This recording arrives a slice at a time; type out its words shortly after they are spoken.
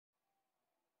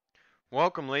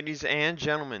Welcome, ladies and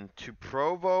gentlemen, to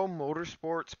Provo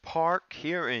Motorsports Park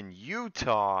here in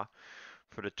Utah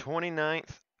for the 29th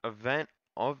event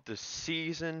of the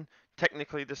season.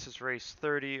 Technically, this is race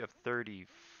 30 of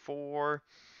 34.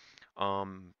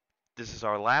 This is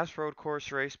our last road course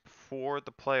race before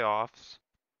the playoffs,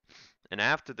 and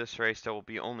after this race, there will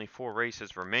be only 4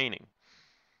 races remaining.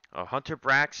 Hunter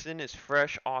Braxton is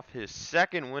fresh off his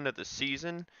second win of the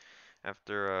season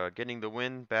after getting the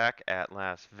win back at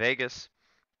Las Vegas.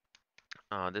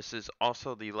 This is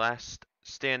also the last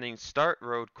standing start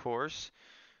road course.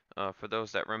 For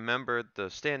those that remember,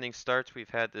 the standing starts we've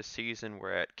had this season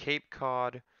were at Cape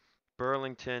Cod,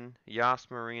 Burlington, Yas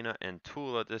Marina, and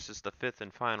Tula. This is the 5th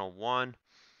and final one.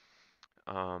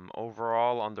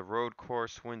 Overall, on the road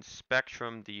course win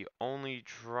spectrum, the only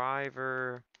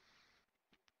driver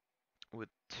with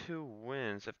 2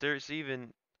 wins,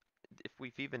 if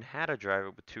we've even had a driver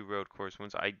with 2 road course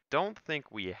wins, I don't think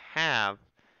we have.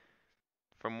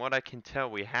 From what I can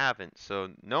tell, we haven't. So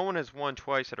no one has won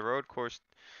twice at a road course.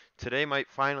 Today might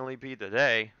finally be the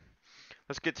day.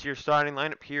 Let's get to your starting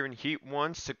lineup here in Heat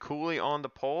 1. Sekuli on the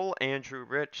pole. Andrew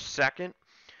Rich 2nd.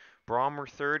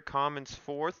 Brommer 3rd. Commons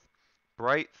 4th.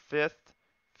 Bright 5th.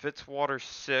 Fitzwater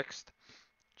 6th.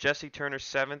 Jesse Turner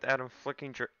 7th. Adam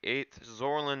Flickinger 8th.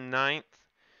 Zorlin 9th.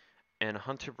 And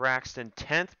Hunter Braxton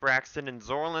 10th. Braxton and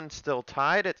Zorlin still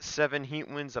tied at 7 Heat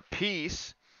wins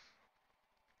apiece.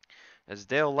 As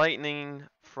Dale Lightning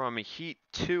from Heat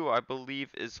 2, I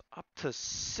believe, is up to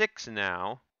 6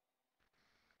 now.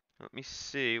 Let me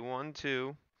see. 1,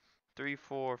 2, 3,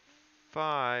 4,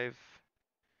 5.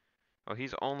 Oh,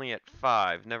 he's only at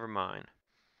 5. Never mind.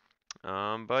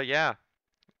 But yeah,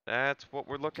 that's what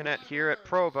we're looking at here at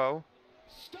Provo.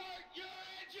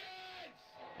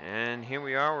 And here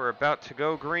we are. We're about to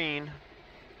go green.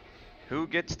 Who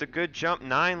gets the good jump?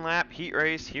 9-lap heat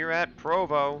race here at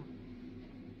Provo.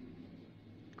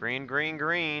 Green, green,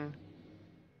 green.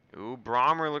 Ooh,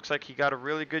 Brommer looks like he got a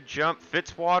really good jump.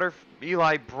 Fitzwater,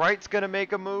 Eli Bright's going to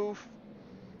make a move.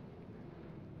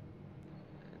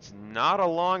 It's not a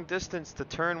long distance to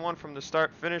turn 1 from the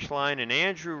start-finish line, and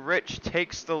Andrew Rich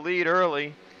takes the lead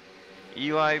early.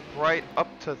 Eli Bright up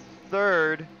to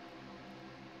 3rd.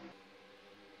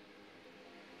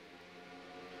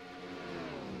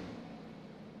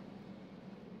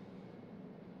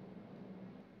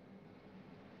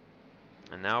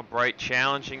 And now Bright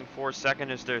challenging for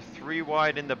 2nd as they're 3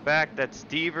 wide in the back. That's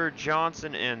Deaver,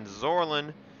 Johnson, and Zorlin.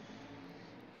 As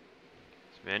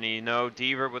many know,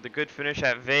 Deaver with a good finish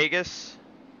at Vegas.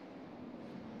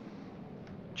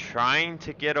 Trying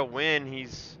to get a win.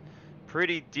 He's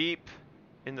pretty deep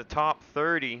in the top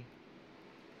 30.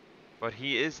 But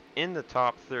he is in the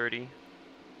top 30.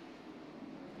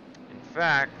 In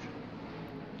fact,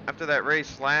 after that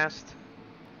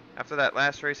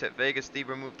last race at Vegas,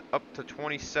 Deaver moved up to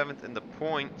 27th in the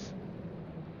points.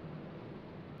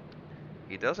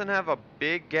 He doesn't have a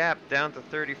big gap down to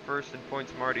 31st in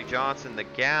points, Marty Johnson. The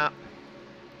gap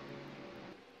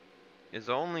is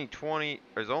only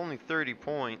 30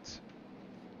 points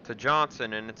to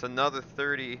Johnson, and it's another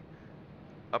 30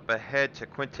 up ahead to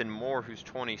Quinton Moore, who's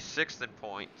 26th in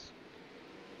points.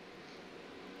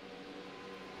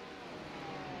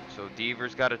 So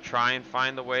Deaver's got to try and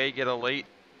find the way, get a late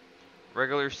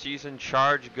regular season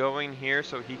charge going here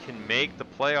so he can make the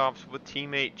playoffs with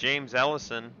teammate James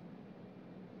Ellison.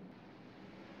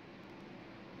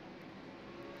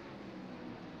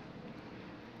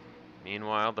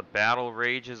 Meanwhile, the battle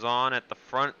rages on at the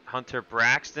front. Hunter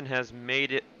Braxton has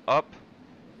made it up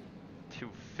to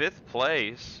 5th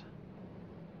place.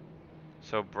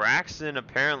 So Braxton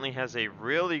apparently has a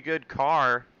really good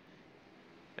car,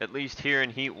 at least here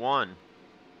in Heat 1.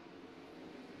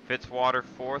 Fitzwater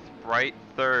 4th, Bright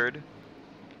 3rd.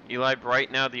 Eli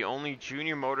Bright now the only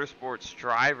junior motorsports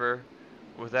driver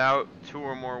without 2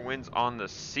 or more wins on the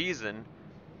season.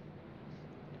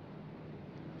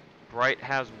 Bright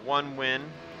has 1 win.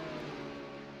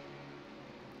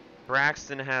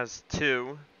 Braxton has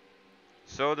 2.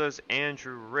 So does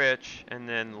Andrew Rich. And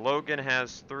then Logan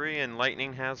has 3 and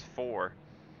Lightning has 4.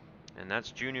 And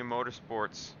that's junior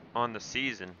motorsports on the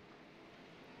season.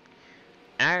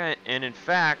 And in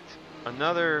fact,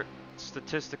 another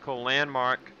statistical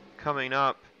landmark coming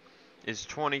up is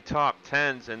 20 top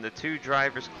 10s, and the 2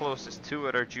 drivers closest to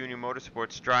it are junior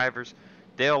motorsports drivers.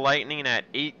 Dale Lightning at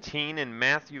 18 and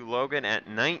Matthew Logan at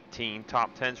 19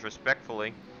 top 10s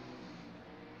respectfully.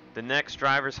 The next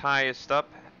drivers highest up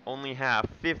only have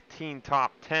 15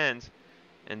 top 10s,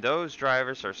 and those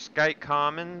drivers are Skyke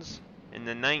Commons in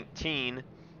the 19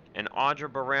 and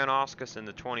Audra Baran-Oscus in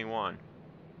the 21.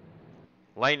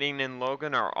 Lightning and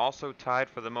Logan are also tied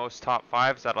for the most top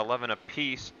 5s at 11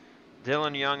 apiece.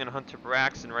 Dylan Young and Hunter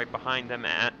Braxton right behind them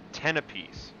at 10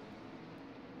 apiece.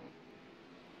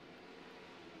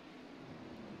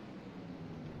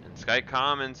 And Sky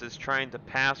Commons is trying to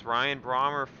pass Ryan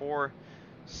Brommer for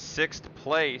 6th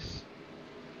place.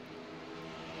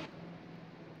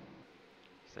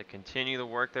 As they continue to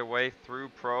work their way through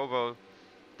Provo.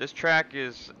 This track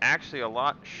is actually a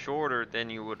lot shorter than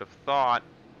you would have thought.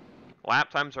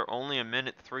 Lap times are only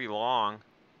 1:03 long.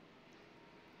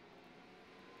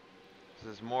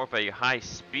 This is more of a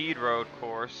high-speed road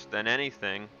course than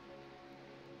anything.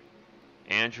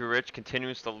 Andrew Rich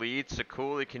continues to lead.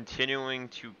 Sekuli continuing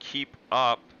to keep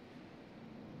up.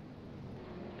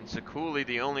 And Sekuli,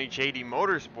 the only JD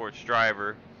Motorsports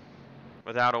driver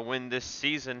without a win this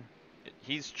season.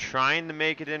 He's trying to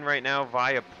make it in right now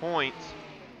via points.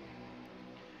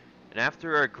 And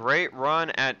after a great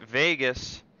run at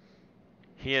Vegas,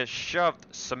 he has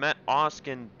shoved Samet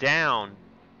Oskin down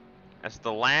as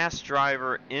the last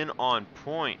driver in on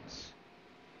points.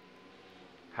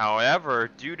 However,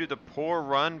 due to the poor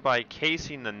run by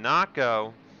Casey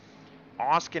Nanako,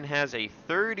 Oskin has a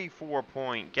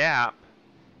 34-point gap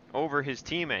over his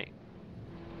teammate.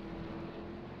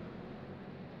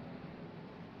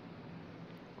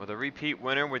 With a repeat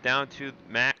winner, we're down to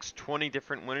max 20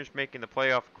 different winners making the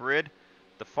playoff grid.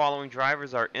 The following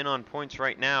drivers are in on points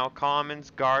right now: Commons,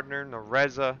 Gardner,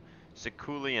 Nareza,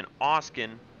 Sekuli, and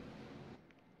Oskin.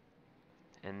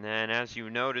 And then, as you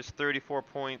notice, 34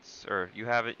 points, or you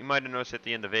might have noticed at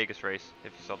the end of the Vegas race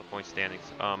if you saw the point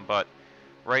standings. But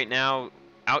right now,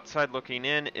 outside looking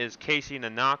in is Casey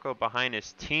Nanako behind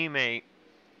his teammate.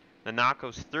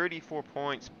 Nanako's 34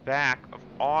 points back of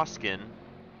Oskin.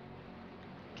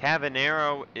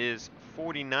 Cavanero is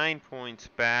 49 points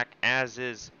back, as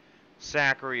is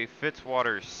Zachary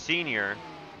Fitzwater Sr.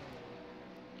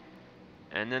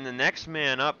 And then the next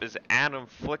man up is Adam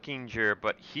Flickinger,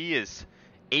 but he is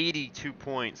 82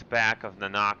 points back of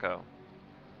Nanako.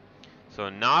 So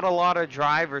not a lot of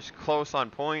drivers close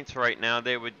on points right now.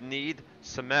 They would need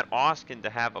Samet Oskin to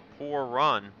have a poor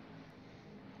run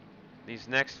these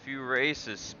next few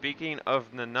races. Speaking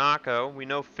of Nanako, we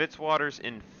know Fitzwater's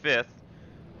in 5th.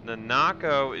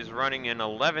 Nanako is running in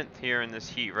 11th here in this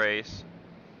heat race.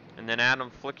 And then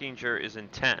Adam Flickinger is in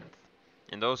 10th.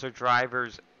 And those are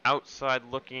drivers outside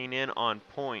looking in on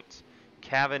points.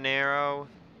 Cavanero,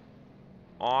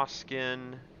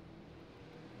 Oskin,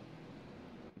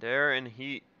 they're in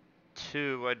Heat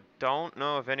 2. I don't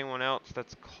know if anyone else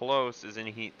that's close is in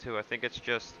Heat 2. I think it's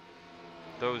just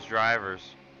those drivers.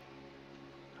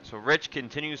 So Rich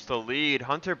continues to lead.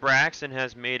 Hunter Braxton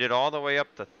has made it all the way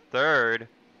up to 3rd.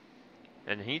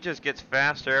 And he just gets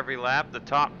faster every lap. The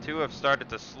top 2 have started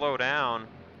to slow down.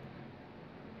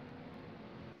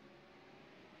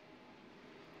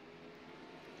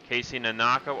 Casey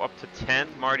Nanako up to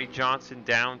 10th. Marty Johnson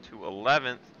down to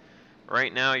 11th.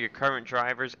 Right now, your current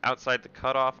drivers outside the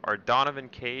cutoff are Donovan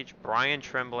Cage, Brian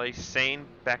Tremblay, Sane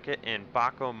Beckett, and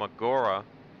Baco Magora.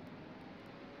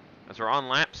 As we're on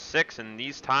lap 6, and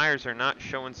these tires are not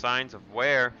showing signs of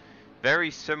wear.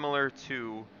 Very similar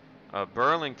to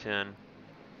Burlington.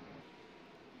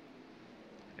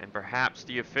 And perhaps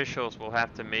the officials will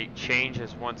have to make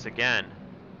changes once again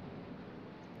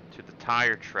to the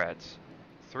tire treads.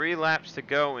 3 laps to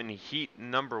go in heat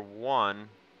number 1.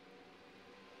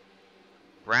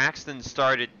 Braxton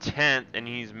started 10th, and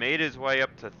he's made his way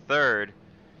up to 3rd.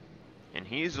 And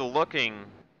he's looking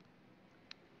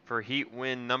for heat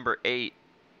win number 8.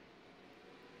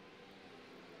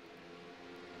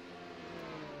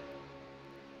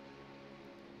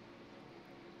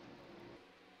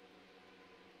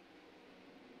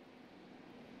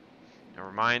 A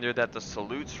reminder that the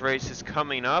Salutes race is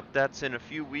coming up. That's in a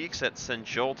few weeks at St.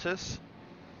 Joltis.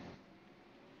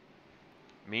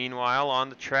 Meanwhile, on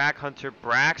the track, Hunter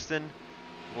Braxton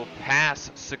will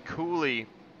pass Sekuli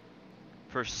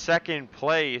for 2nd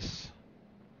place.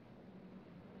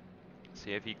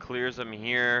 See if he clears him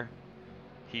here.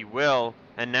 He will.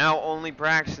 And now only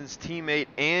Braxton's teammate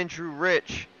Andrew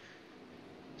Rich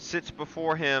sits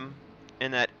before him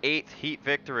in that 8th heat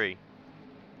victory.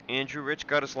 Andrew Rich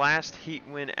got his last heat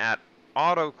win at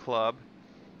Auto Club.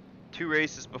 2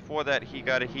 races before that, he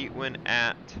got a heat win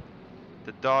at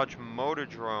the Dodge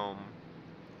Motordrome.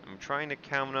 I'm trying to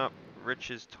count up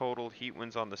Rich's total heat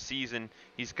wins on the season.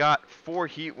 He's got 4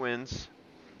 heat wins.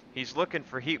 He's looking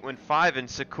for heat win 5, and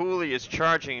Sekuli is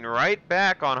charging right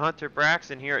back on Hunter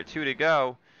Braxton here at 2 to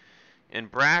go. And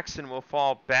Braxton will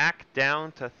fall back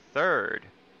down to 3rd.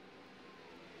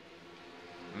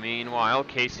 Meanwhile,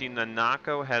 Casey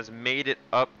Nanako has made it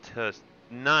up to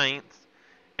 9th,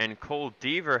 And Cole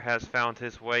Deaver has found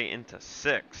his way into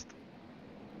 6th.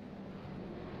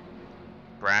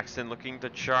 Braxton looking to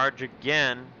charge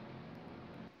again.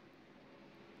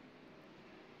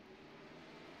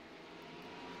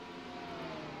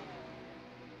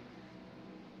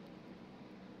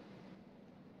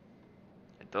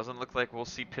 It doesn't look like we'll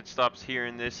see pit stops here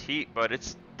in this heat, but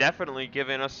it's definitely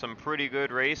giving us some pretty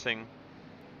good racing.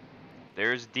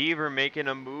 There's Deaver making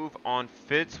a move on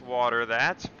Fitzwater.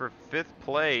 That's for 5th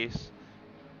place.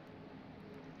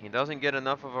 He doesn't get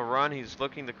enough of a run. He's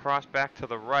looking to cross back to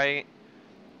the right.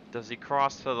 Does he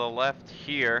cross to the left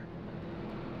here?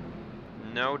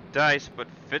 No dice, but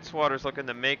Fitzwater's looking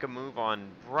to make a move on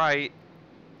Bright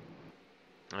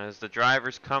as the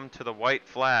drivers come to the white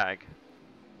flag.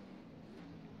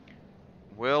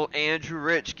 Will Andrew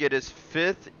Rich get his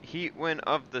 5th heat win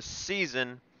of the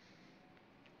season?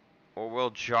 Or will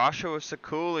Joshua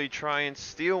Sekuli try and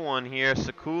steal one here?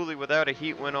 Sekuli without a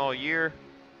heat win all year.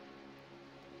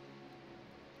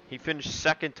 He finished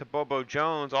 2nd to Bobo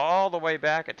Jones all the way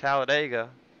back at Talladega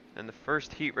in the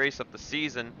first heat race of the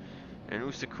season. And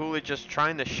Usekuli just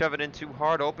trying to shove it in too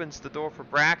hard opens the door for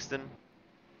Braxton.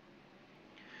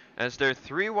 As they're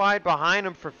 3 wide behind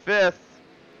him for 5th.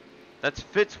 That's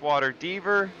Fitzwater,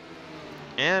 Deaver,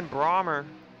 and Brommer.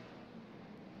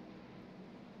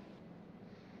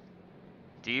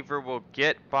 Deaver will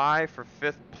get by for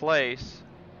 5th place.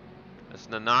 As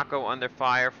Nanako under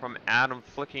fire from Adam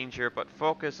Flickinger, but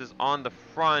focus is on the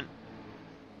front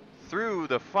through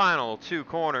the final 2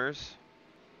 corners.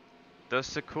 Does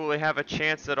Sekuli have a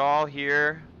chance at all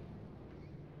here?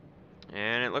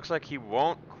 And it looks like he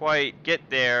won't quite get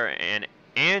there, and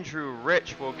Andrew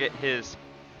Rich will get his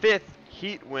 5th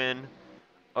heat win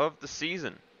of the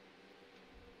season.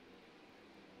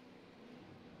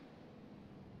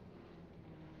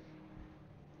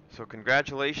 So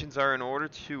congratulations are in order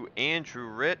to Andrew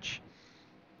Rich.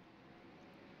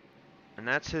 And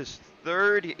that's his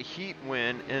 3rd heat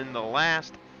win in the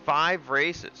last 5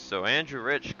 races. So Andrew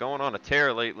Rich going on a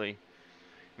tear lately.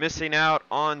 Missing out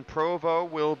on Provo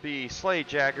will be Slade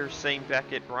Jagger, Shane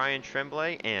Beckett, Brian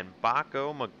Tremblay, and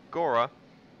Baco Magora.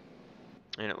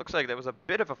 And it looks like there was a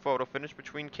bit of a photo finish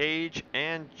between Cage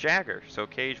and Jagger. So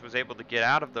Cage was able to get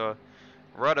out of the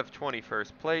rut of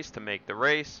 21st place to make the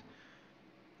race.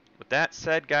 With that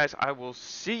said, guys, I will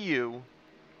see you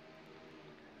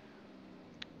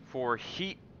for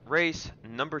heat race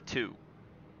number 2.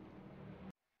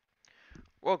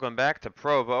 Welcome back to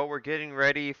Provo. We're getting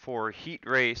ready for heat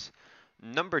race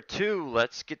number 2.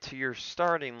 Let's get to your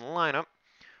starting lineup.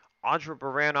 Audra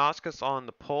Baran-Oscus on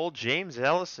the pole. James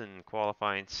Ellison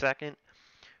qualifying 2nd.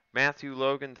 Matthew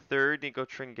Logan 3rd. Nico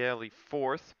Tringali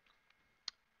 4th.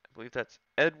 I believe that's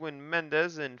Edwin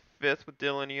Mendez in 5th with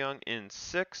Dylan Young in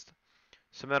 6th.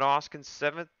 Samet Oskin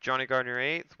 7th. Johnny Gardner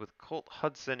 8th with Colt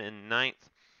Hudson in 9th.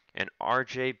 And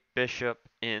RJ Bishop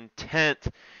in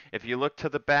 10th. If you look to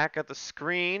the back of the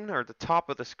screen, or the top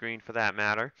of the screen for that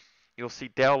matter, you'll see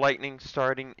Dale Lightning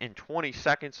starting in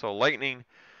 22nd. So Lightning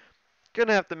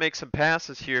gonna have to make some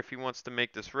passes here if he wants to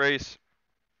make this race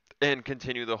and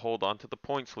continue to hold on to the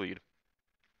points lead.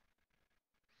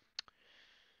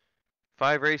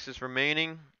 5 races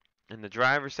remaining, and the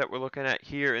drivers that we're looking at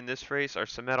here in this race are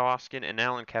Samet Oskin and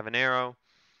Alan Cavanero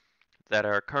that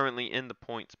are currently in the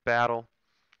points battle.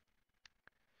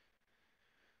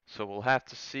 So we'll have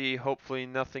to see. Hopefully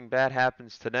nothing bad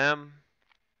happens to them.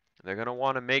 They're going to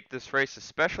want to make this race,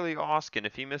 especially Oskin.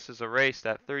 If he misses a race,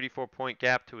 that 34-point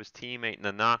gap to his teammate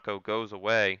Nanako goes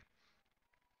away.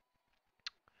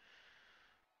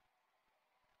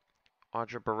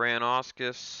 Audra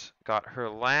Baran-Oscus got her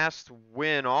last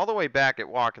win all the way back at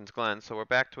Watkins Glen, so we're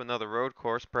back to another road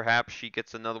course. Perhaps she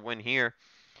gets another win here.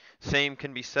 Same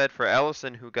can be said for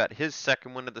Ellison, who got his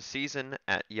 2nd win of the season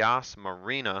at Yas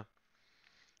Marina.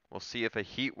 We'll see if a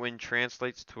heat win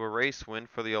translates to a race win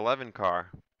for the 11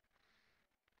 car.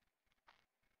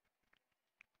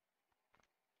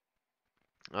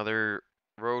 Other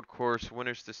road course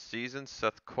winners this season: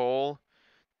 Seth Cole,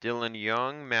 Dylan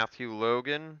Young, Matthew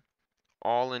Logan,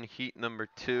 all in heat number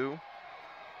 2.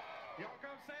 Y'all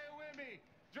come say it with me.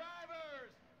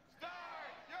 Drivers, start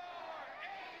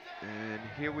your engine! And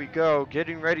here we go,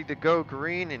 getting ready to go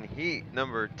green in heat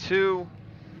number 2.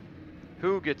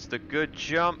 Who gets the good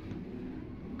jump?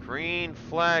 Green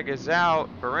flag is out.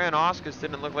 Baran-Oscus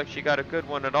didn't look like she got a good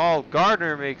one at all.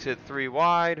 Gardner makes it 3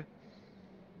 wide.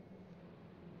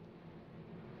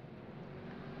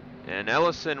 And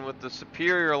Ellison with the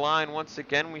superior line once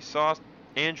again. We saw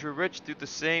Andrew Rich do the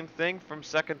same thing from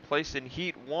 2nd place in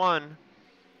heat 1.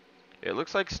 It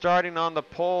looks like starting on the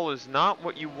pole is not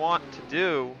what you want to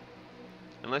do.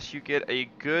 unless you get a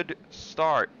good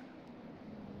start.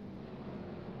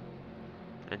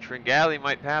 And Tringali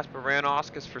might pass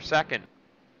Baranauskas for second.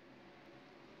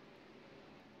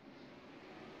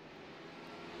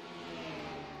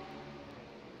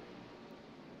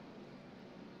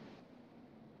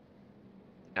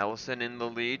 Ellison in the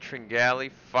lead.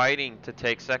 Tringali fighting to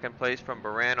take second place from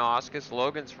Baranauskas.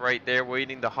 Logan's right there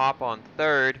waiting to hop on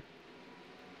third.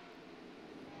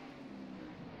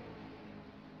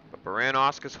 But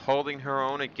Baranauskas holding her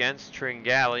own against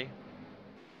Tringali.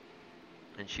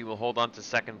 And she will hold on to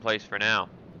second place for now.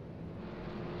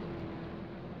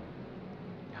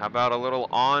 How about a little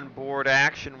onboard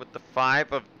action with the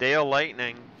 5 of Dale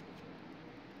Lightning?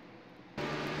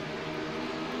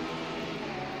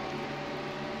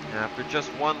 After just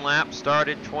one lap,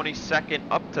 started 22nd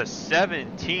up to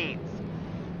 17th.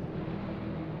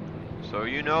 So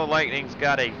you know Lightning's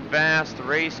got a fast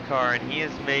race car and he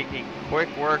is making quick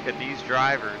work at these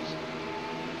drivers.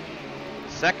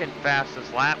 Second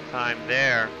fastest lap time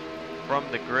there from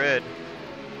the grid,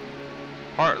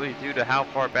 partly due to how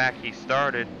far back he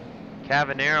started.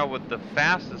 Cavanero with the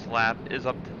fastest lap is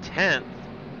up to 10th.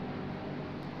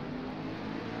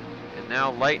 And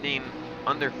now Lightning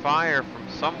under fire from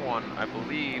someone, I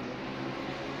believe.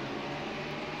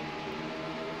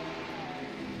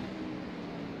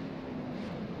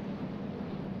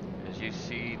 As you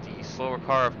see the slower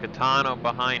car of Catano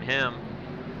behind him.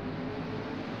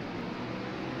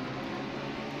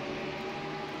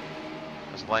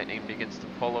 As Lightning begins to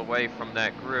pull away from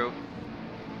that group.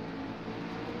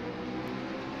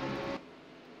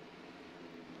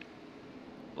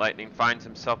 Lightning finds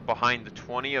himself behind the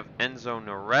 20 of Enzo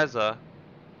Nereza.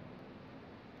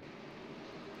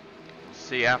 We'll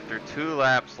see after 2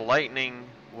 laps, Lightning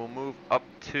will move up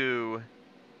to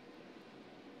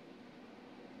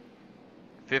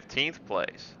 15th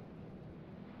place.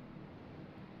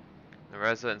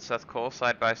 Nereza and Seth Cole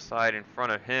side by side in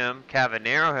front of him.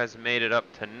 Cavanero has made it up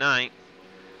to 9th.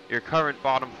 Your current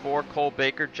bottom 4, Cole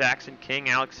Baker, Jackson King,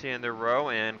 Alexander Rowe,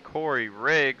 and Corey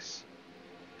Riggs.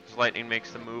 Lightning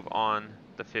makes the move on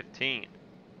the 15.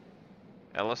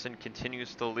 Ellison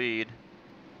continues to lead.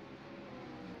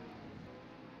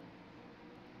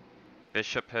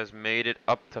 Bishop has made it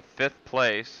up to 5th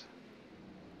place.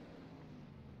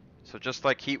 So just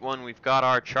like Heat 1, we've got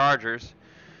our Chargers.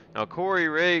 Now Corey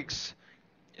Riggs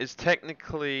is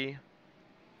technically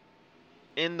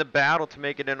in the battle to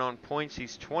make it in on points.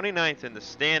 He's 29th in the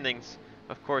standings.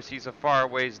 Of course, he's a far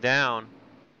ways down.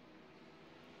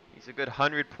 He's a good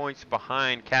 100 points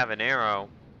behind Cavanero.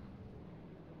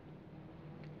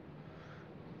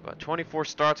 But 24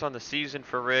 starts on the season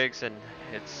for Riggs, and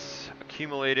it's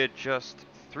accumulated just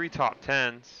 3 top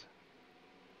 10s.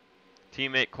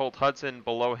 Teammate Colt Hudson,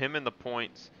 below him in the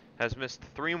points, has missed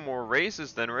 3 more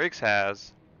races than Riggs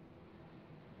has.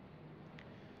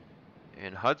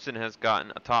 And Hudson has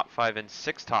gotten a top 5 and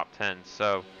 6 top 10s,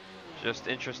 so just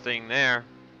interesting there.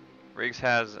 Riggs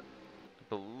has, I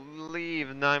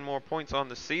believe, 9 more points on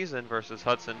the season versus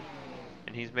Hudson,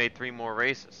 and he's made 3 more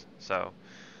races, so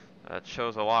that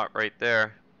shows a lot right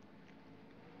there.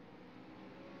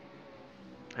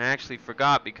 I actually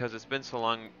forgot because it's been so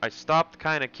long. I stopped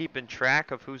kind of keeping track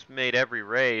of who's made every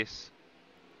race,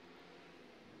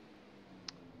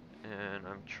 and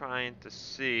I'm trying to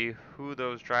see who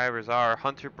those drivers are.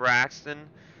 Hunter Braxton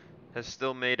has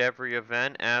still made every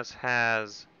event, as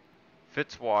has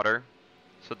Fitzwater.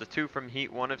 So the 2 from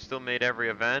Heat 1 have still made every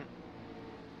event.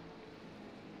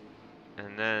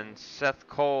 And then Seth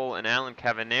Cole and Alan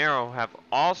Cavanero have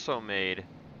also made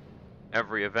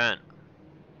every event.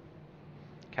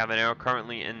 Cavanero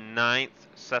currently in 9th,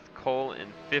 Seth Cole in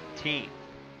 15th.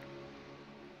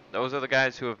 Those are the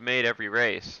guys who have made every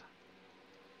race.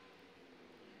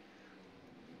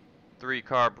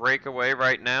 3-car breakaway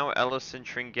right now. Ellison,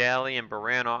 Tringali, and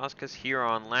Baranauskas here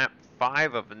on lap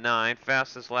 5 of 9.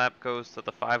 Fastest lap goes to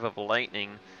the 5 of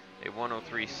Lightning, a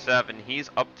 103.7. He's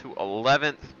up to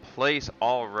 11th place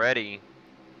already.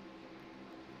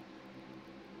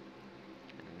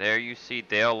 And there you see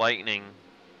Dale Lightning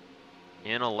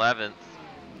in 11th,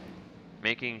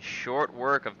 making short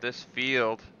work of this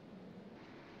field.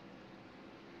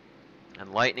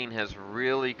 And Lightning has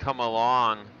really come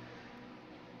along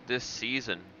this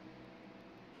season.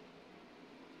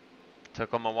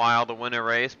 Took him a while to win a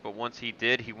race, but once he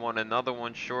did, he won another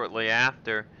one shortly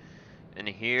after. And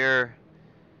here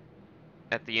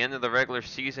at the end of the regular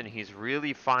season, he's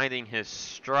really finding his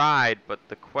stride, but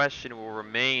the question will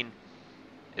remain,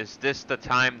 is this the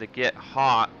time to get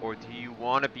hot, or do you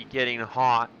want to be getting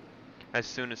hot as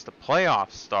soon as the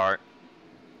playoffs start?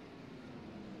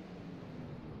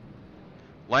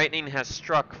 Lightning has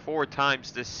struck 4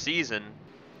 times this season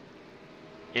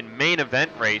in main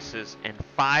event races and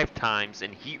 5 times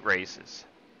in heat races.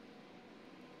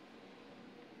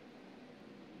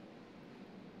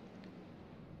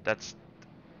 That's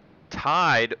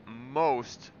tied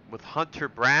most with Hunter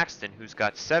Braxton, who's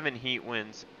got 7 heat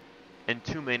wins and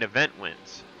 2 main event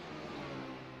wins.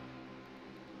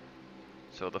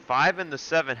 So the 5 and the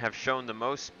 7 have shown the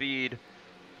most speed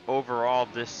overall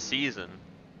this season.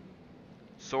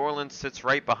 Sorlin sits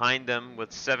right behind them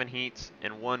with 7 heats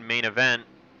and 1 main event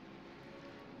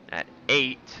at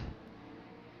 8.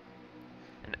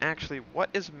 And actually, what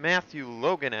is Matthew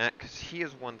Logan at? Because he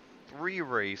has won 3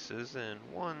 races and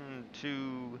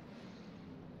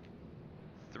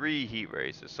 3 heat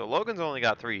races. So Logan's only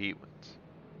got 3 heat wins.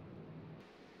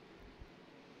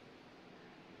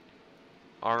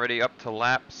 Already up to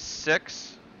lap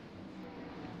 6.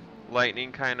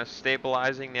 Lightning kind of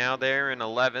stabilizing now there in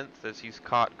 11th as he's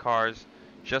caught cars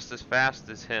just as fast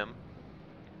as him.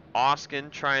 Oskin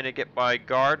trying to get by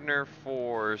Gardner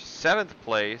for 7th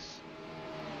place.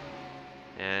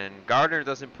 And Gardner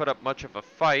doesn't put up much of a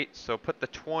fight, so put the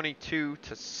 22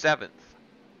 to 7th.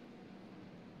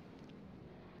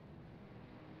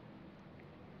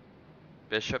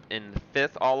 Bishop in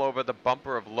 5th, all over the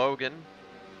bumper of Logan.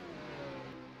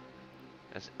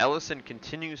 As Ellison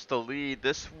continues to lead,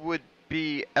 this would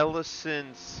be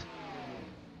Ellison's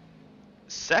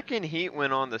 2nd heat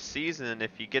win on the season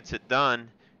if he gets it done.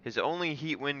 His only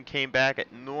heat win came back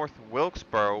at North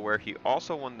Wilkesboro, where he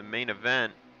also won the main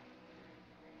event.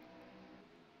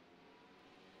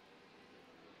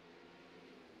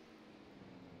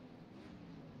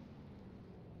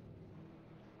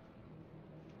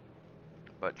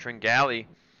 But Tringali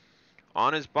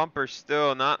on his bumper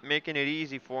still, not making it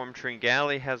easy for him.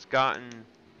 Tringali has gotten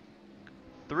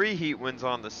 3 heat wins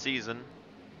on the season.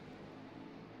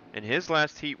 And his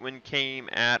last heat win came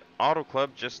at Auto Club,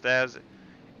 just as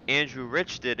Andrew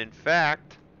Rich did. In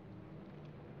fact,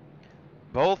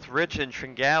 both Rich and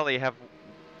Tringali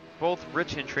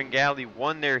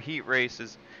won their heat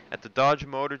races at the Dodge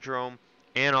Motordrome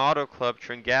and Auto Club.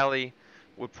 Tringali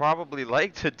would probably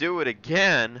like to do it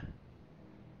again.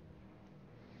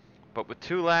 But with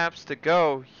 2 laps to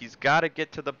go, he's got to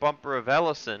get to the bumper of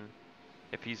Ellison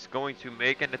if he's going to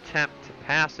make an attempt to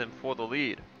pass him for the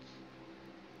lead.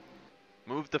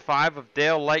 Move the 5 of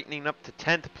Dale Lightning up to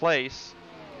 10th place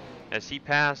as he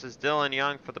passes Dylan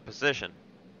Young for the position.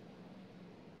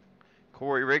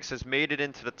 Corey Riggs has made it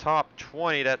into the top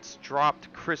 20. That's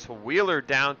dropped Chris Wheeler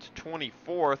down to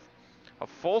 24th, a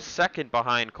full second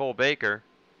behind Cole Baker.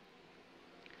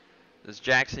 As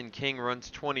Jackson King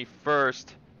runs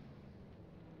 21st.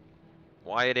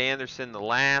 Wyatt Anderson, the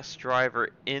last driver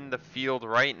in the field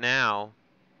right now.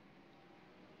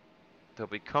 They'll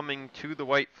be coming to the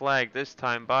white flag this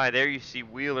time by. There you see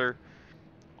Wheeler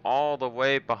all the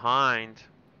way behind.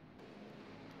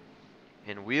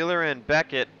 And Wheeler and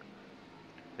Beckett,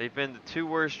 they've been the 2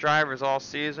 worst drivers all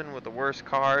season with the worst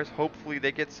cars. Hopefully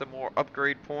they get some more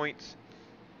upgrade points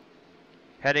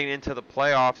heading into the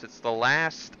playoffs. It's the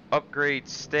last upgrade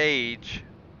stage.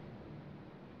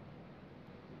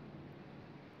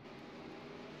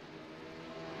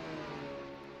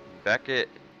 Beckett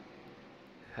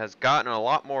has gotten a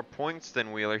lot more points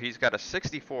than Wheeler. He's got a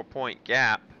 64-point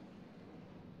gap,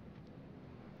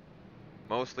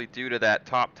 mostly due to that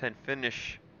top 10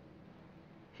 finish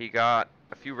he got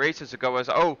a few races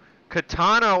ago.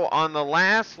 Catano on the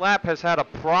last lap has had a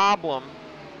problem.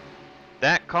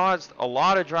 That caused a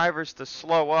lot of drivers to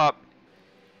slow up.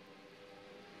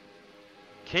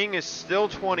 King is still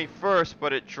 21st,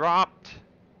 but it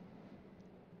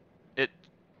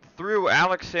threw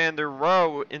Alexander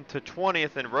Rowe into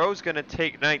 20th, and Rowe's going to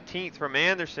take 19th from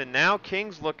Anderson. Now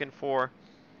King's looking for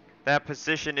that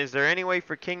position. Is there any way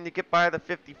for King to get by the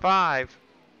 55?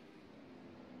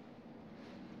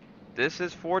 This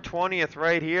is 420th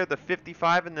right here, the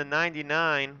 55 and the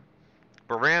 99.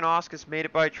 Baran-Oscus made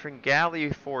it by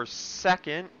Tringali for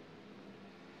 2nd.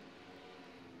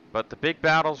 But the big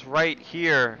battle's right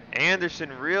here.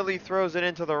 Anderson really throws it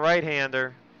into the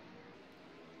right-hander.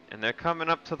 And they're coming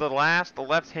up to the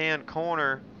left-hand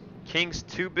corner. King's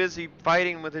too busy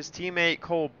fighting with his teammate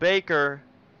Cole Baker.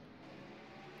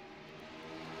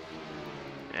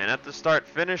 And at the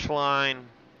start-finish line,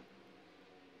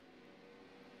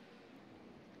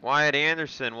 Wyatt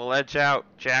Anderson will edge out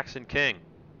Jackson King.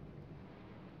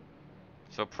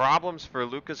 So problems for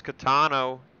Lucas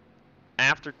Catano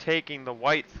after taking the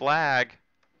white flag.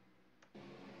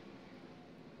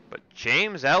 But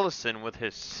James Ellison with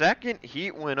his 2nd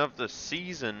heat win of the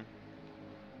season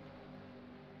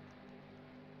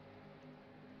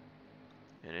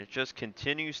And it just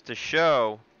continues to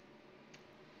show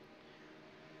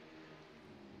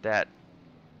that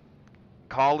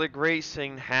Colleague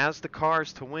Racing has the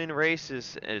cars to win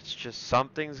races. It's just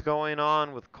something's going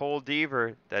on with Cole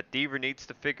Deaver that Deaver needs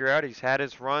to figure out. He's had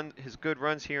his good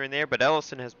runs here and there, but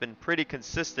Ellison has been pretty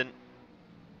consistent.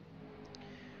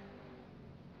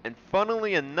 And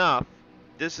funnily enough,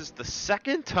 this is the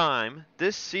second time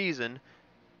this season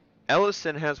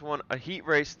Ellison has won a heat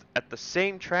race at the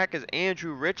same track as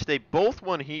Andrew Rich. They both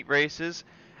won heat races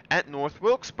at North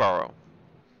Wilkesboro.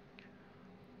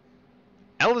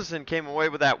 Ellison came away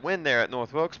with that win there at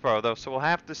North Wilkesboro, though, so we'll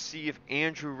have to see if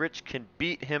Andrew Rich can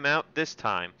beat him out this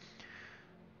time.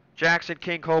 Jackson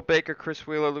King, Cole Baker, Chris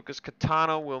Wheeler, Lucas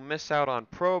Catano will miss out on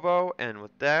Provo, and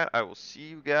with that, I will see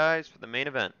you guys for the main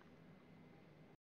event.